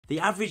The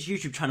average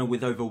YouTube channel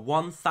with over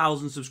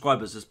 1,000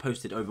 subscribers has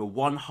posted over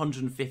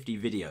 150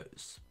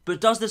 videos.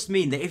 But does this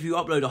mean that if you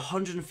upload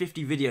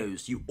 150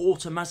 videos, you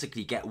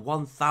automatically get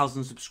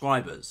 1,000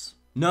 subscribers?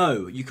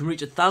 No, you can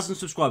reach 1,000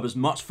 subscribers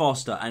much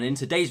faster, and in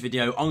today's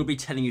video, I'm going to be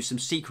telling you some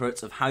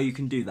secrets of how you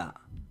can do that.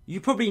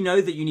 You probably know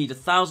that you need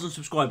 1,000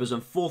 subscribers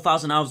and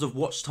 4,000 hours of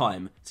watch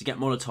time to get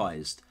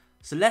monetized.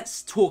 So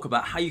let's talk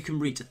about how you can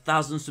reach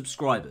 1,000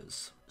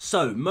 subscribers.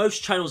 So,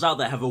 most channels out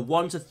there have a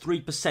 1 to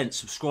 3%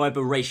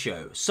 subscriber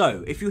ratio.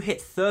 So, if you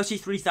hit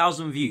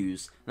 33,000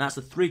 views, and that's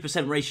a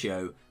 3%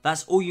 ratio,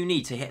 that's all you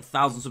need to hit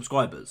 1,000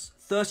 subscribers.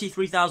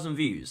 33,000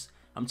 views.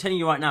 I'm telling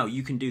you right now,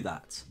 you can do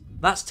that.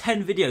 That's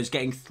 10 videos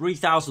getting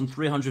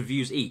 3,300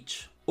 views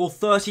each. Or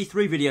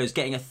 33 videos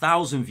getting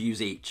 1,000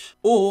 views each.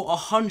 Or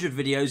 100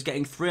 videos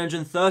getting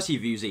 330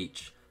 views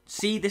each.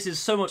 See, this is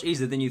so much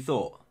easier than you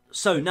thought.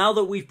 So now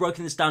that we've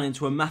broken this down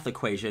into a math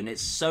equation,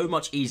 it's so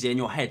much easier in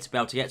your head to be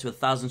able to get to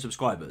 1,000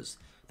 subscribers.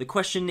 The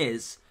question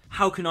is,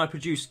 how can I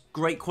produce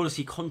great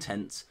quality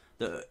content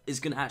that is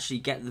going to actually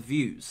get the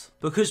views?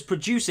 Because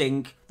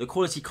producing the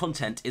quality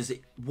content is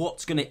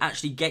what's going to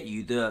actually get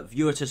you the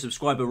viewer to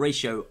subscriber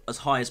ratio as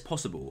high as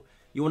possible.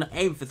 You want to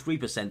aim for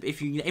 3%, but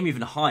if you aim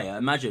even higher,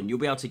 imagine you'll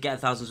be able to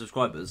get 1,000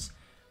 subscribers,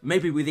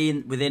 maybe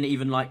within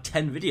even like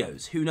 10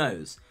 videos, who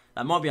knows?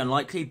 That might be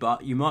unlikely,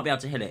 but you might be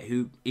able to hit it,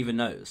 who even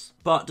knows.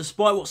 But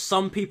despite what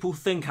some people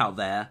think out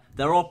there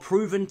are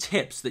proven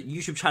tips that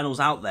YouTube channels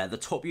out there, the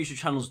top YouTube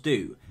channels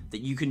do,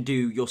 that you can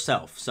do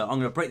yourself. So I'm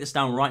going to break this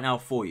down right now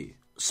for you.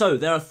 So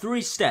there are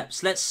 3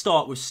 steps. Let's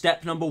start with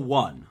step number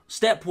 1.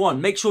 Step 1,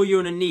 make sure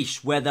you're in a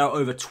niche where there are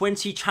over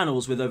 20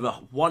 channels with over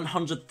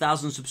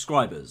 100,000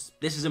 subscribers.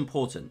 This is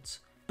important.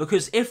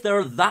 Because if there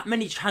are that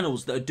many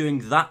channels that are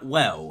doing that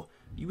well,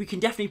 we can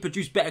definitely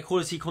produce better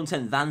quality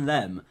content than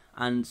them,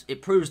 and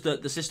it proves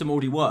that the system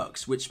already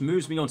works, which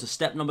moves me on to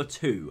step number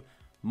 2,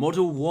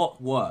 model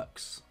what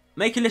works.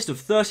 Make a list of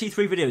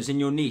 33 videos in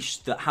your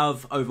niche that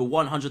have over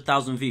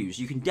 100,000 views.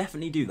 You can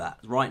definitely do that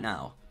right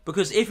now.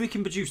 Because if we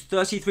can produce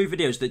 33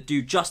 videos that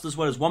do just as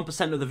well as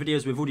 1% of the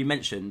videos we've already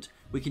mentioned,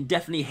 we can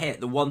definitely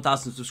hit the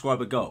 1,000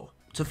 subscriber goal.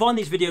 To find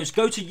these videos,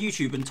 go to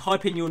YouTube and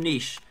type in your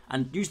niche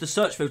and use the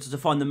search filter to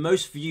find the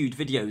most viewed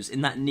videos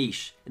in that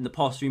niche in the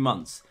past 3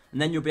 months. And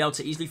then you'll be able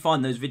to easily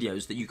find those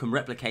videos that you can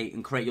replicate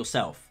and create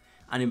yourself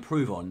and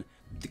improve on,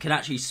 that can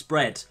actually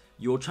spread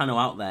your channel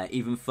out there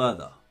even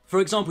further. For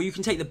example, you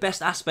can take the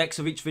best aspects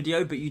of each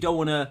video, but you don't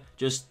want to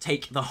just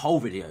take the whole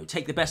video.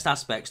 Take the best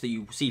aspects that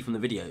you see from the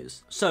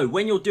videos. So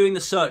when you're doing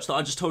the search that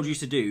I just told you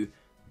to do,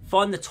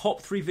 find the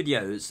top 3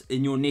 videos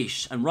in your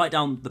niche and write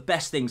down the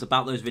best things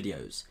about those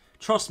videos.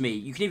 Trust me,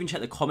 you can even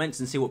check the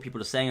comments and see what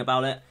people are saying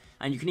about it.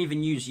 And you can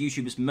even use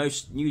YouTube's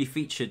most newly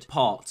featured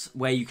part,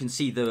 where you can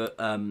see the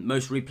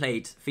most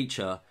replayed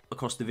feature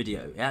across the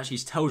video. It actually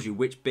tells you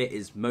which bit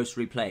is most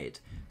replayed.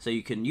 So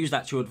you can use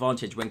that to your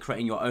advantage when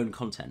creating your own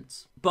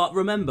content. But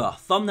remember,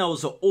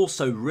 thumbnails are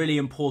also really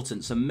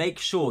important, so make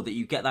sure that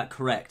you get that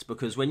correct,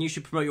 because when you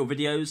should promote your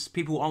videos,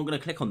 people aren't going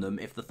to click on them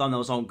if the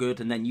thumbnails aren't good,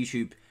 and then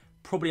YouTube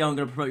probably aren't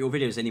going to promote your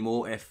videos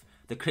anymore if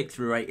the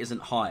click-through rate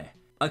isn't high.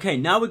 Okay,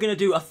 now we're going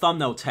to do a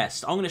thumbnail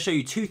test. I'm going to show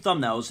you 2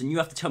 thumbnails and you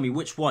have to tell me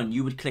which one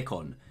you would click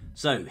on.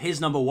 So, here's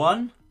number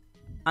 1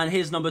 and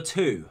here's number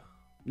 2.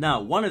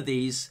 Now, one of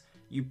these,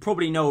 you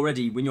probably know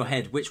already in your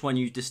head which one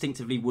you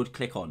distinctively would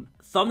click on.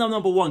 Thumbnail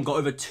number 1 got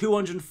over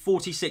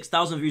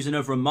 246,000 views in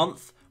over a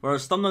month,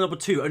 whereas thumbnail number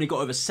 2 only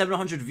got over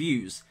 700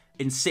 views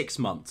in 6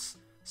 months.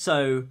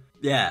 So,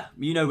 yeah,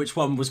 you know which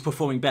one was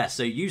performing best,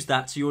 so use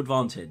that to your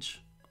advantage.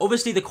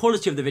 Obviously, the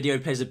quality of the video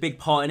plays a big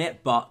part in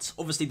it, but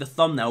obviously the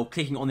thumbnail,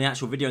 clicking on the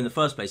actual video in the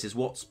first place, is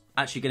what's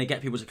actually going to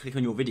get people to click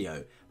on your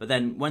video. But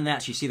then when they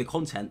actually see the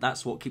content,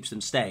 that's what keeps them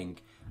staying.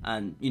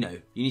 And, you know,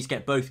 you need to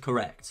get both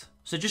correct.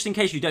 So just in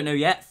case you don't know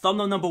yet,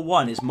 thumbnail number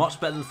 1 is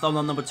much better than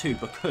thumbnail number 2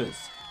 because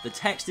the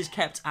text is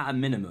kept at a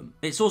minimum.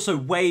 It's also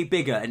way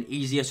bigger and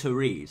easier to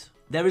read.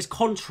 There is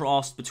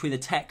contrast between the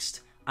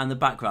text and the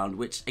background,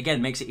 which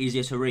again makes it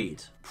easier to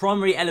read.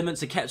 Primary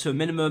elements are kept to a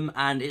minimum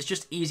and it's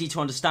just easy to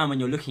understand when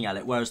you're looking at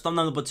it, whereas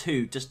thumbnail number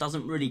 2 just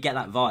doesn't really get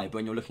that vibe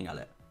when you're looking at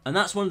it. And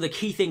that's one of the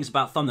key things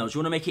about thumbnails. You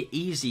want to make it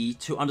easy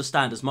to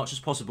understand as much as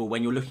possible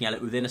when you're looking at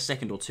it within a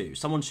second or 2.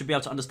 Someone should be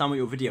able to understand what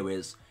your video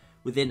is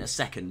within a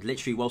second,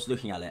 literally whilst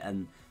looking at it.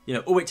 And you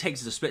know, all it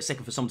takes is a split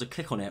second for someone to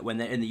click on it when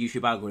they're in the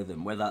YouTube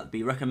algorithm, whether that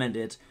be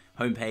recommended,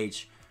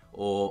 homepage,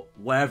 or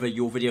wherever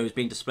your video is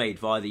being displayed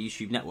via the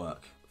YouTube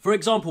network. For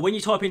example, when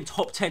you type in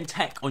top 10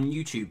 tech on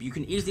YouTube, you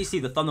can easily see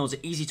the thumbnails are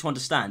easy to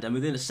understand, and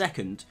within a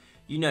second,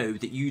 you know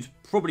that you'd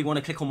probably want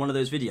to click on one of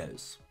those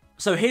videos.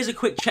 So here's a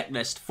quick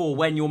checklist for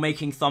when you're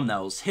making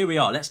thumbnails. Here we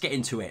are, let's get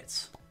into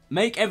it.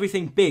 Make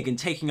everything big and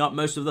taking up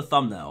most of the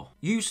thumbnail.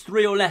 Use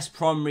 3 or less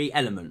primary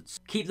elements.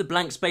 Keep the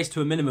blank space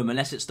to a minimum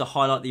unless it's to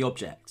highlight the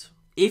object.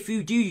 If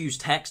you do use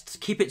text,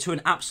 keep it to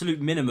an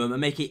absolute minimum and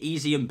make it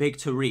easy and big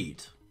to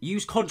read.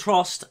 Use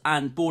contrast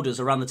and borders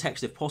around the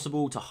text if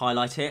possible to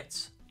highlight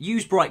it.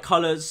 Use bright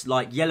colours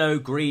like yellow,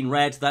 green,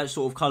 red, those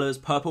sort of colours,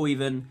 purple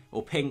even,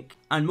 or pink,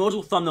 and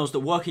model thumbnails that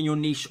work in your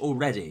niche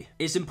already.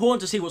 It's important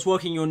to see what's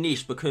working in your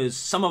niche because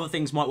some other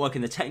things might work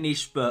in the tech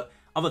niche, but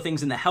other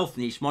things in the health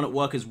niche might not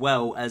work as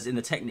well as in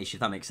the tech niche,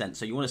 if that makes sense.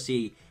 So you want to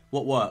see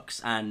what works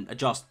and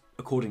adjust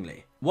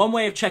accordingly. One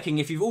way of checking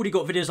if you've already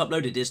got videos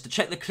uploaded is to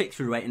check the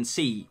click-through rate and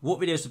see what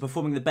videos are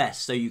performing the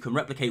best so you can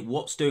replicate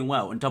what's doing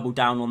well and double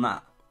down on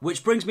that.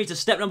 Which brings me to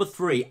step number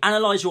 3,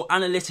 analyze your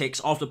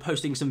analytics after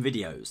posting some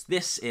videos.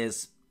 This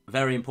is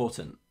very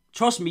important.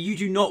 Trust me, you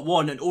do not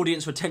want an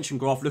audience retention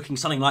graph looking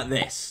something like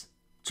this.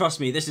 Trust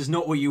me, this is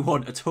not what you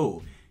want at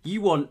all. You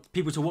want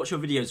people to watch your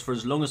videos for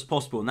as long as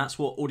possible, and that's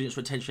what audience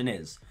retention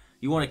is.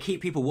 You want to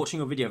keep people watching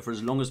your video for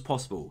as long as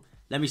possible.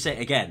 Let me say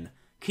it again.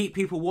 Keep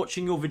people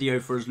watching your video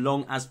for as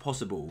long as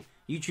possible.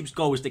 YouTube's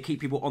goal is to keep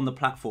people on the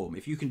platform.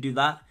 If you can do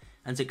that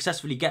and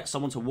successfully get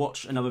someone to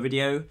watch another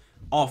video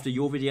after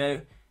your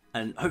video,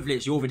 and hopefully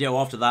it's your video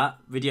after that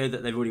video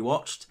that they've already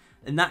watched,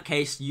 in that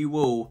case you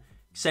will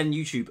send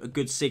YouTube a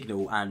good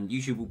signal and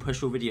YouTube will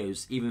push your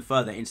videos even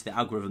further into the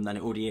algorithm than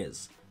it already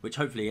is, which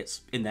hopefully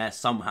it's in there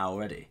somehow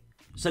already.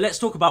 So let's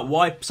talk about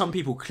why some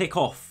people click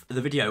off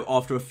the video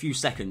after a few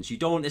seconds. You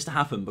don't want this to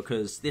happen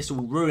because this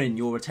will ruin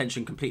your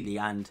attention completely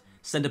and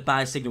send a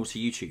bad signal to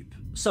YouTube.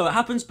 So it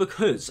happens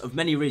because of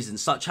many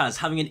reasons, such as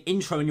having an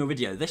intro in your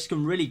video. This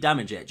can really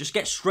damage it. Just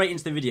get straight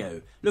into the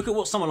video. Look at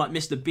what someone like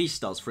Mr.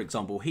 Beast does, for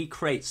example. He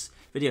creates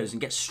videos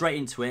and gets straight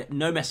into it,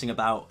 no messing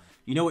about.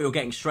 You know what you're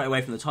getting straight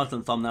away from the title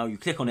and thumbnail. You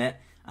click on it,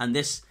 and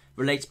this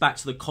relates back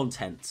to the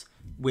content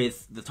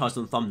with the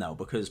title and thumbnail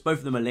because both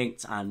of them are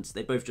linked and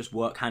they both just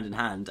work hand in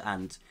hand,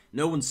 and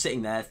no one's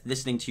sitting there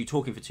listening to you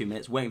talking for 2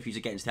 minutes waiting for you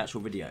to get into the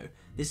actual video.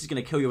 This is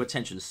going to kill your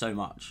attention so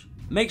much.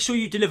 Make sure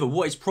you deliver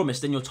what is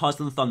promised in your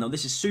title and thumbnail.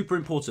 This is super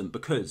important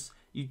because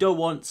you don't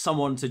want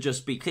someone to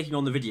just be clicking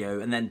on the video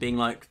and then being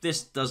like,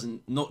 this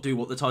doesn't not do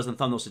what the title and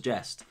thumbnail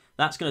suggest.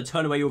 That's going to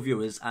turn away your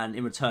viewers, and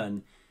in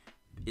return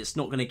it's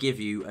not going to give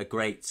you a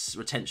great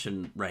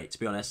retention rate, to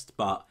be honest.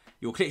 But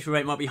your click-through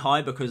rate might be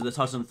high because the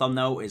title and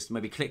thumbnail is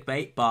maybe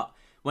clickbait, but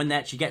when they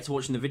actually get to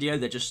watching the video,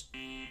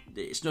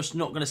 it's just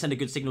not going to send a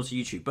good signal to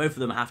YouTube. Both of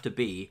them have to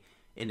be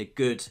in a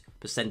good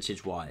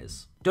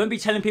percentage-wise. Don't be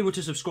telling people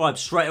to subscribe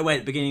straight away at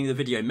the beginning of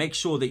the video. Make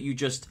sure that you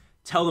just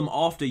tell them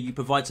after you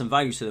provide some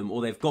value to them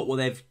or they've got what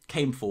they've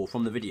came for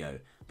from the video,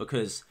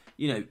 because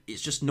you know,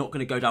 it's just not going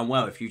to go down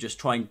well if you just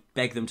try and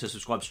beg them to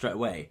subscribe straight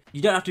away.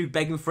 You don't have to be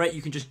begging for it.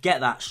 You can just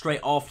get that straight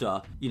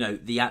after, you know,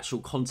 the actual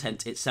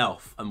content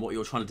itself and what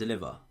you're trying to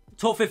deliver.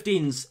 Top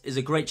 15s is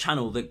a great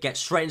channel that gets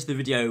straight into the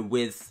video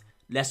with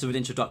less of an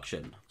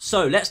introduction.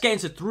 So let's get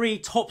into 3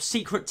 top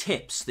secret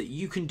tips that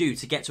you can do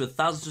to get to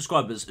 1,000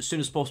 subscribers as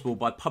soon as possible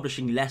by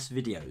publishing less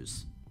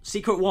videos.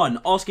 Secret 1,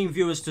 asking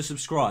viewers to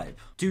subscribe.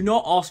 Do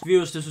not ask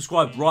viewers to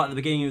subscribe right at the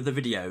beginning of the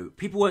video.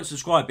 People won't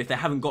subscribe if they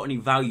haven't got any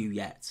value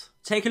yet.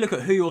 Take a look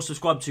at who you're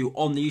subscribed to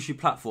on the YouTube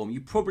platform. You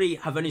probably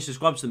have only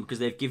subscribed to them because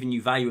they've given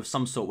you value of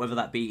some sort, whether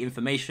that be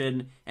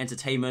information,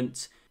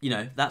 entertainment, you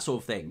know, that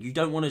sort of thing. You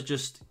don't want to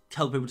just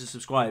tell people to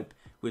subscribe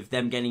with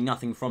them getting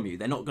nothing from you.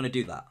 They're not going to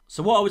do that.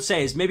 So what I would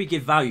say is maybe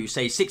give value,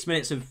 say 6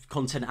 minutes of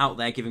content out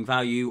there giving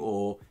value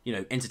or, you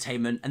know,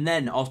 entertainment, and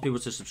then ask people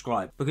to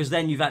subscribe, because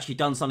then you've actually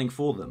done something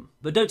for them.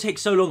 But don't take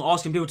so long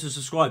asking people to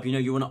subscribe. You know,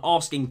 you want to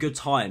ask in good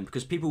time,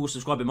 because people will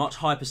subscribe in much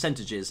higher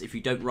percentages if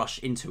you don't rush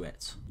into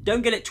it.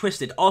 Don't get it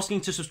twisted.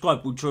 Asking to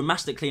subscribe will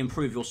dramatically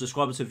improve your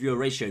subscriber to viewer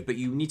ratio, but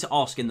you need to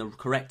ask in the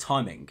correct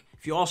timing.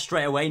 If you ask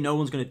straight away, no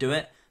one's going to do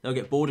it. They'll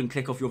get bored and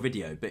click off your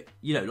video. But,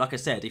 you know, like I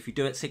said, if you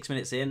do it 6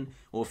 minutes in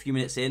or a few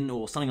minutes in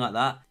or something like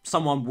that,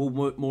 someone will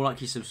more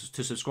likely to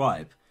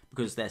subscribe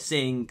because they're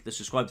seeing the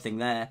subscribe thing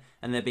there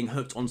and they're being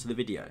hooked onto the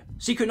video.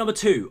 Secret number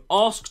 2,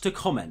 ask to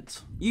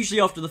comment. Usually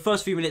after the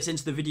first few minutes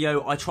into the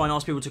video, I try and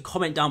ask people to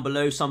comment down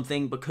below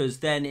something, because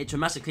then it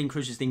dramatically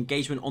increases the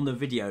engagement on the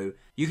video.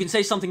 You can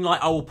say something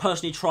like, I will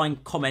personally try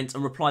and comment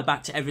and reply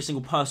back to every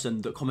single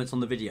person that comments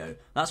on the video.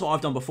 That's what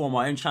I've done before on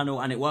my own channel,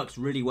 and it works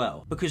really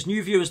well. Because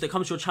new viewers that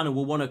come to your channel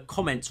will want to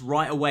comment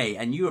right away,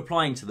 and you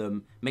replying to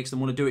them makes them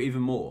want to do it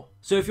even more.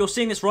 So if you're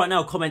seeing this right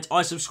now, comment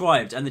I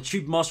subscribed and the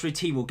Tube Mastery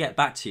team will get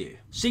back to you.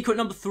 Secret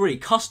number 3,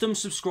 custom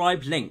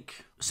subscribe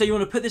link. So you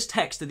want to put this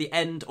text at the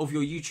end of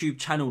your YouTube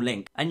channel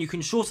link, and you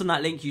can shorten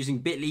that link using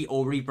bit.ly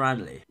or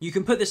Rebrandly. You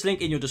can put this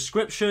link in your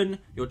description,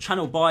 your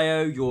channel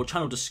bio, your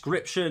channel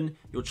description,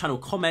 your channel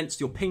comments,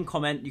 your pinned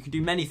comment. You can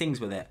do many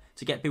things with it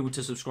to get people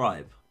to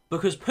subscribe.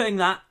 Because putting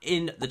that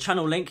in the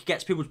channel link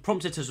gets people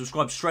prompted to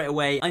subscribe straight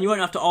away, and you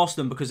won't have to ask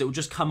them because it will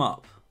just come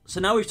up. So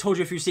now we've told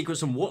you a few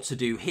secrets on what to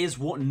do, here's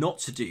what not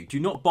to do. Do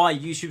not buy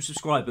YouTube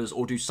subscribers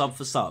or do sub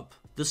for sub.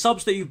 The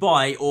subs that you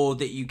buy or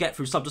that you get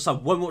through sub to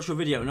sub won't watch your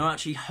video and will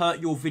actually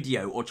hurt your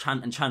video or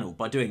channel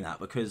by doing that,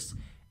 because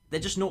they're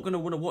just not going to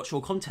want to watch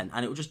your content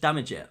and it will just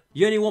damage it.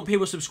 You only want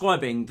people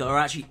subscribing that are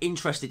actually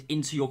interested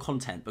into your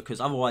content, because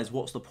otherwise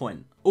what's the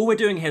point? All we're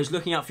doing here is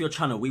looking out for your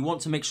channel. We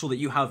want to make sure that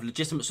you have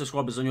legitimate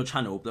subscribers on your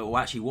channel that will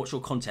actually watch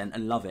your content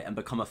and love it and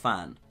become a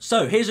fan.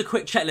 So here's a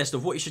quick checklist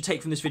of what you should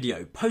take from this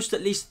video. Post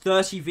at least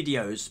 30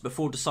 videos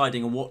before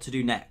deciding on what to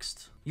do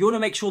next. You want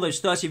to make sure those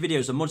 30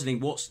 videos are modeling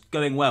what's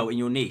going well in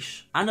your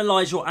niche.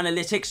 Analyze your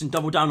analytics and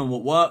double down on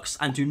what works,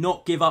 and do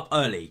not give up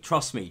early.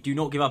 Trust me, do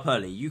not give up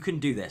early. You can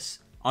do this.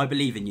 I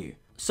believe in you.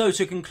 So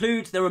to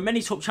conclude, there are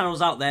many top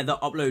channels out there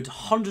that upload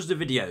hundreds of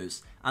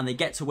videos and they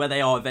get to where they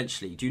are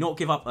eventually. Do not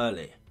give up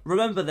early.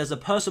 Remember, there's a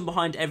person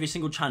behind every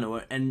single channel,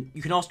 and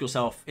you can ask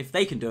yourself, if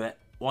they can do it,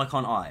 why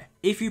can't I?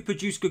 If you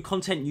produce good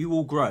content, you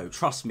will grow.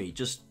 Trust me,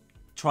 just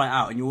try it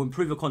out and you'll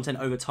improve your content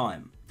over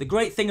time. The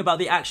great thing about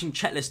the action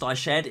checklist I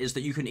shared is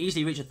that you can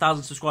easily reach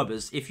 1,000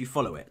 subscribers if you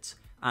follow it.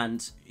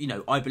 And, you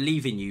know, I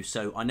believe in you,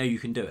 so I know you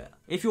can do it.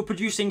 If you're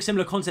producing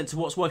similar content to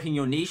what's working in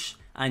your niche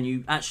and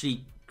you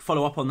actually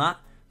follow up on that,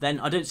 then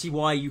I don't see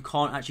why you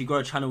can't actually grow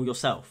a channel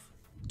yourself.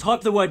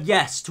 Type the word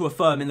yes to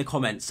affirm in the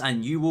comments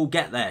and you will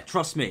get there,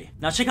 trust me.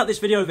 Now check out this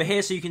video over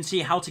here so you can see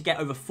how to get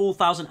over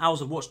 4,000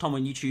 hours of watch time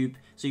on YouTube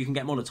so you can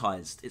get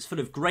monetized. It's full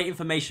of great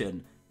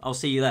information. I'll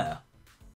see you there.